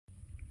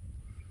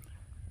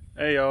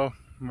Hey y'all,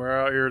 we're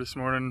out here this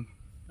morning.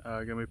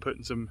 Gonna be put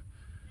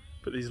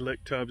these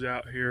lick tubs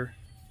out here,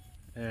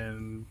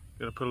 and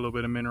gonna put a little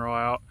bit of mineral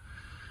out,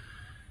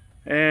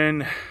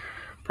 and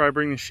probably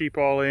bring the sheep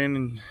all in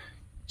and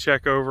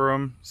check over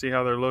them, see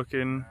how they're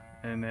looking,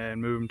 and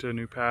then move them to a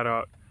new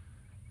paddock.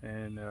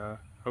 And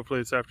hopefully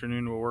this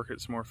afternoon we'll work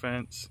at some more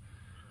fence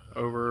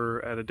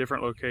over at a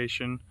different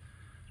location.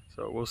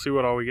 So we'll see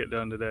what all we get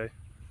done today.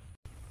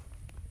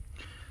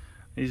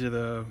 These are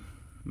the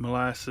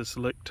molasses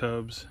lick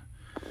tubs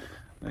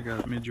I got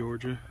at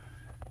Mid-Georgia.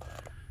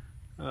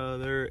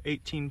 They're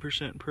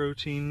 18%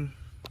 protein,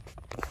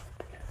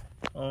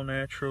 all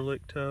natural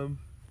lick tub.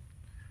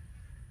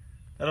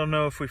 I don't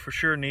know if we for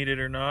sure need it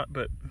or not,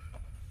 but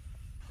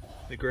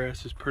the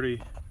grass is pretty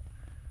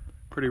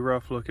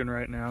rough looking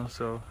right now,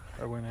 so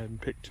I went ahead and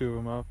picked 2 of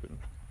them up, and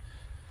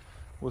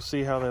we'll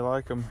see how they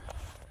like them.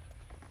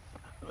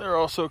 They're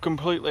also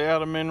completely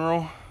out of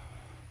mineral.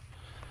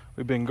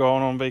 We've been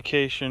gone on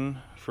vacation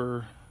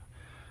for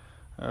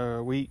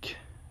a week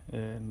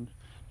and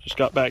just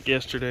got back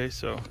yesterday,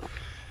 so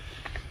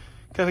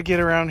gotta get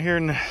around here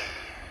and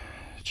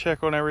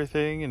check on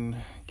everything and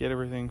get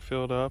everything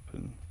filled up.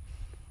 And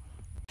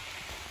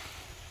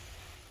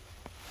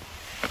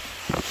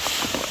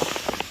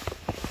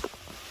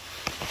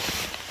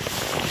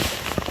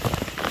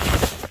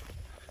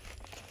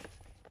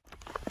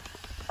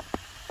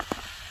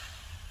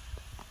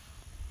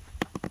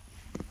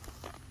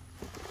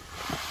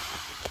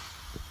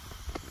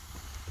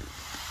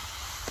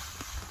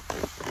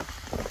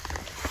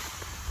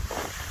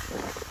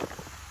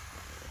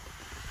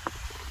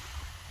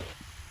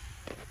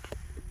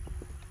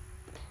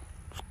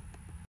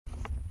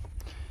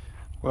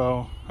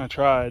well, I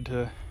tried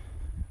to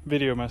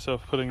video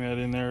myself putting that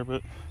in there,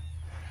 but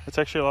it's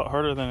actually a lot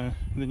harder than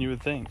you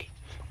would think.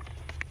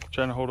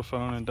 Trying to hold a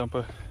phone and dump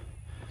a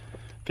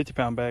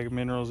 50-pound bag of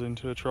minerals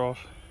into a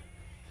trough.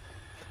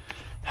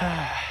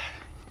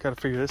 Gotta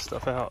figure this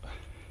stuff out.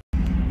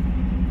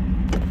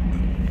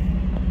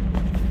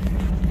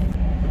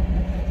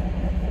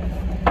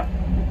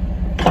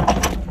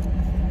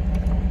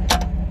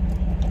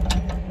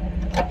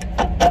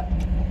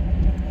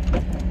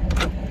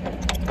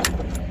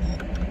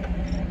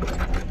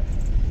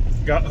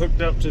 Got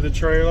hooked up to the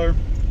trailer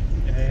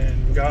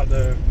and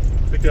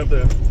picked up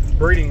the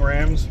breeding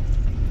rams.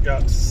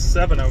 Got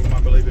 7 of them, I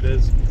believe it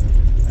is.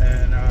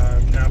 And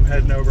now I'm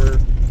heading over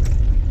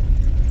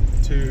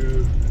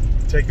to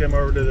take them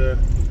over to the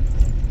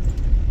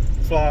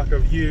flock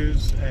of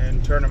ewes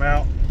and turn them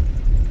out.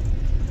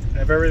 And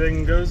if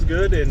everything goes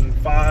good, in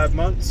 5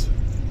 months,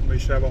 we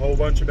should have a whole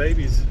bunch of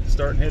babies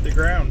starting to hit the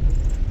ground.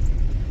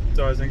 It's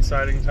always an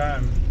exciting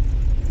time.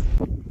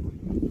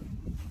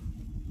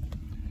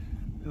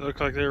 Look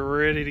like they're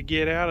ready to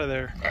get out of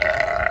there.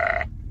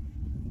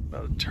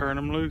 About to turn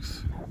them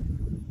loose.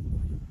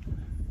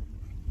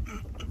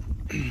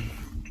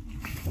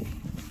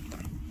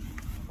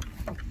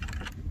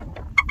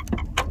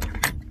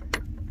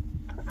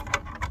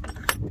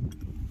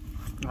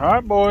 All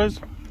right,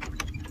 boys.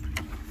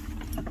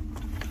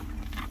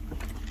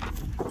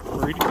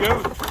 Ready to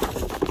go.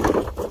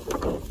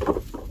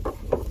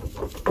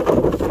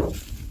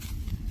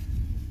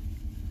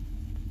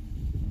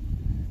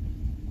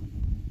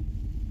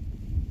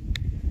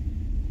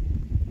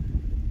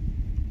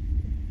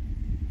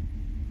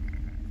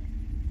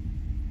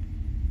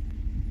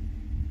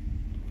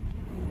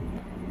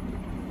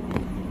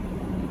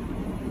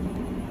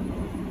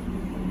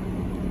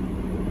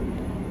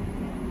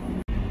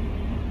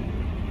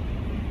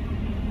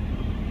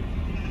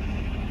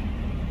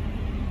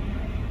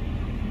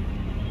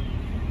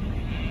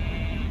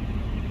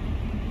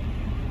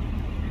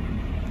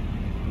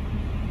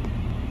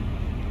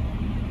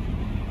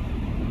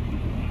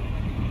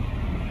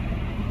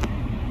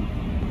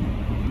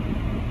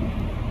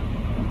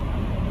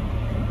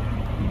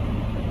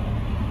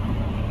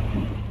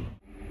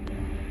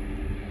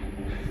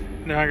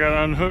 Now I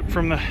got unhooked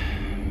from the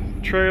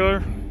trailer,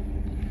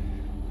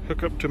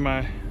 hook up to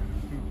my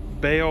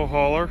bale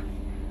hauler,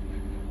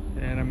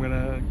 and I'm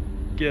gonna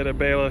get a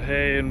bale of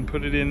hay and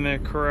put it in the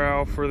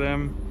corral for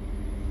them.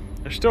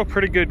 There's still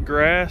pretty good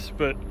grass,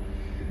 but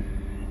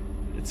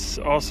it's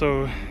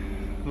also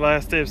the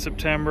last day of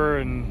September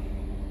and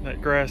that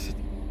grass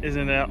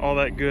isn't all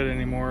that good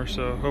anymore.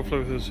 So hopefully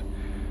with those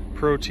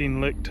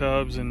protein lick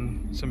tubs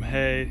and some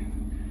hay,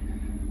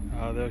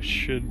 those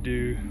should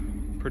do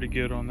pretty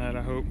good on that,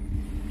 I hope.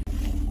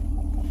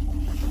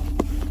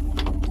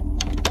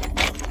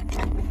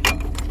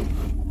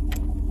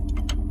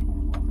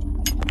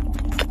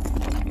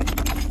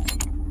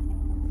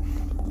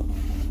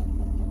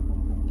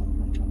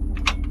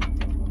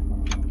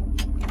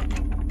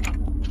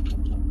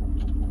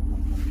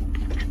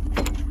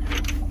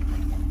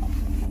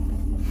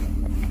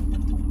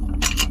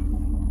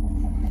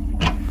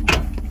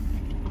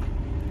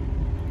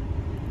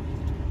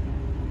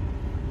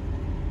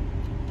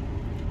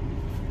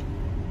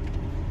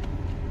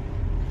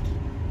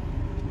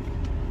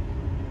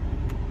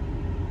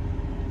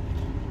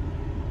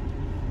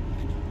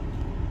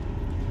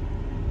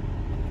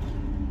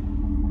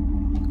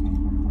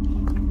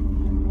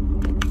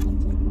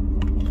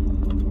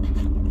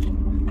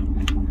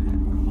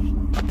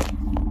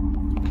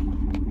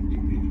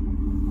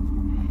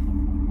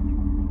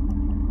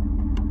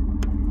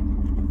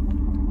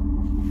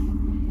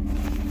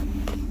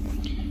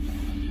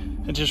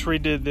 I just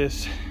redid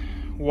this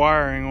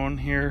wiring on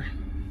here.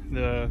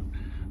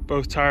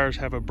 Both tires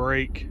have a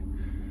brake,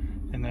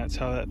 and that's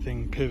how that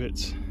thing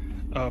pivots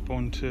up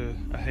onto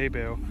a hay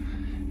bale.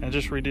 And I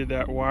just redid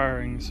that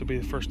wiring. This will be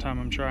the first time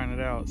I'm trying it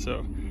out,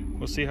 so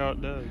we'll see how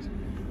it does.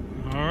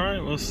 All right,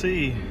 we'll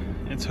see.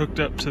 It's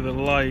hooked up to the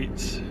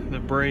lights, the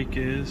brake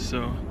is,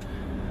 so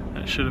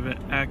that should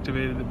have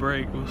activated the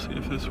brake. We'll see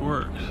if this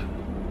works.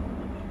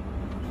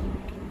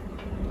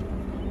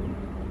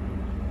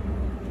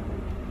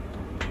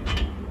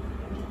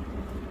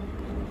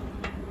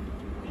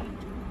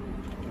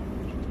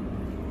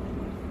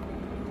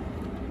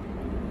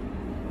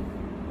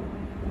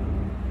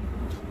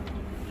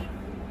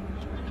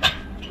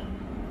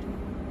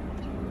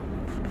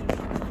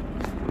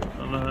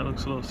 Oh, that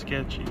looks a little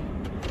sketchy.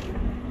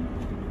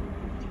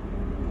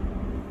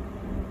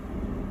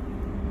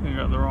 I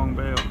got the wrong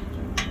bale.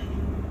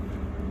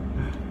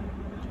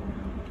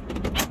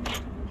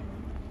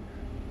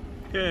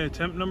 Okay,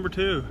 attempt number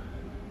 2.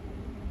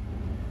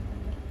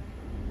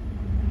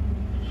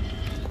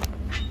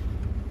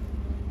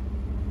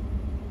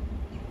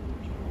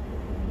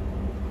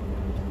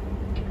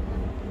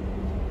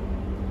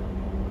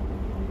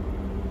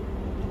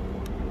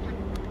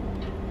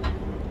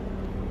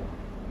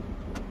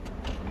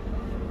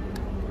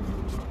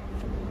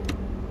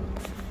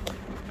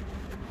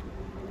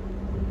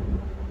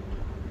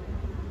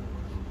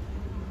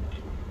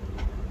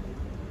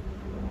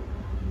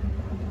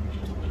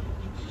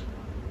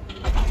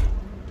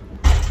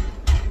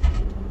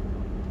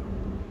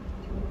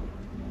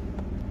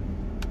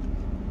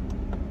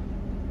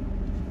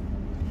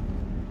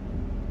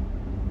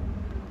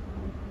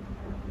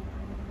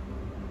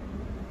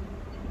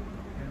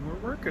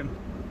 Working.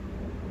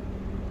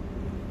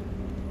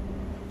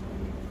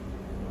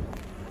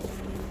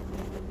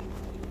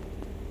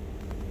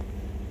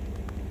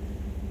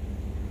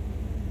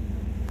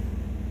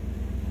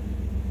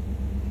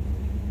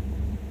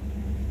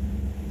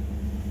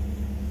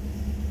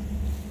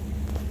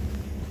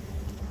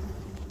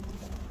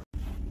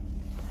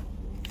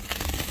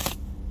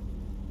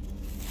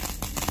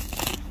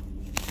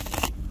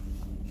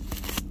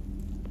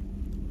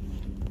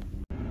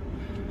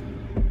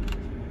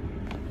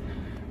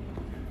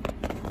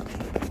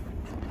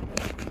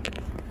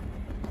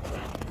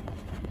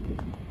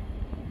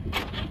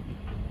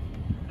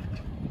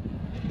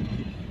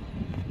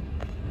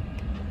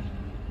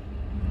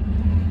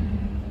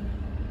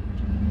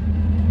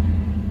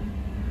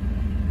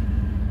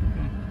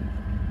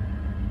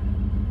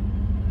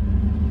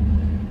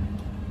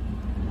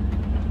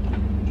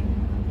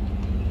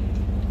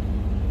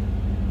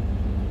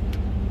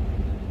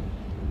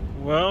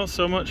 Well,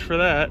 so much for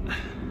that.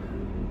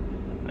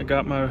 I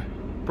got my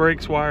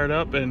brakes wired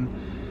up and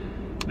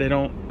they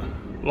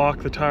don't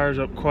lock the tires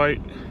up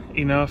quite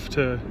enough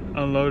to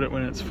unload it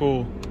when it's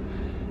full.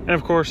 And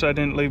of course I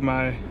didn't leave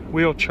my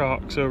wheel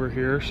chocks over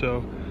here,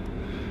 so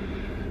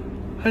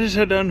I just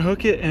had to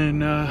unhook it, and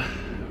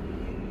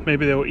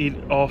maybe they'll eat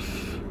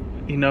off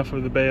enough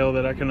of the bale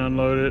that I can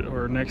unload it,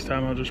 or next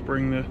time I'll just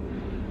bring the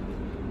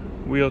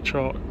wheel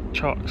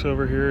chocks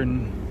over here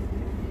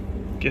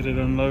and get it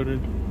unloaded.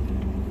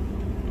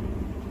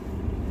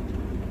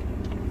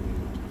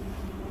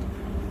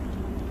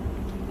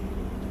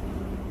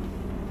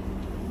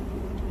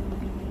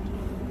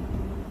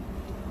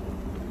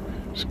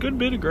 It's a good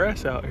bit of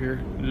grass out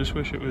here. I just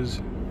wish it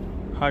was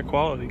high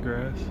quality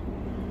grass.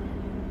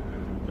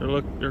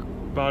 Their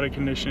body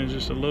condition is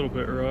just a little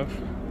bit rough.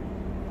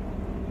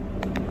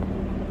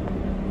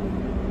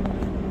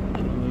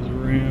 Those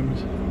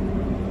Rams.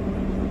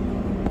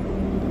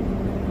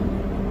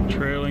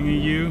 Trailing a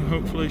ewe.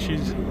 Hopefully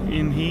she's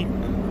in heat.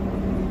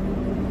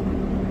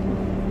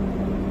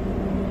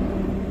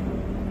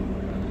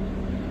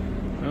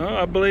 Well,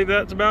 I believe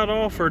that's about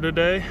all for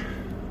today.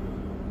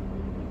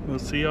 We'll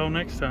see y'all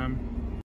next time.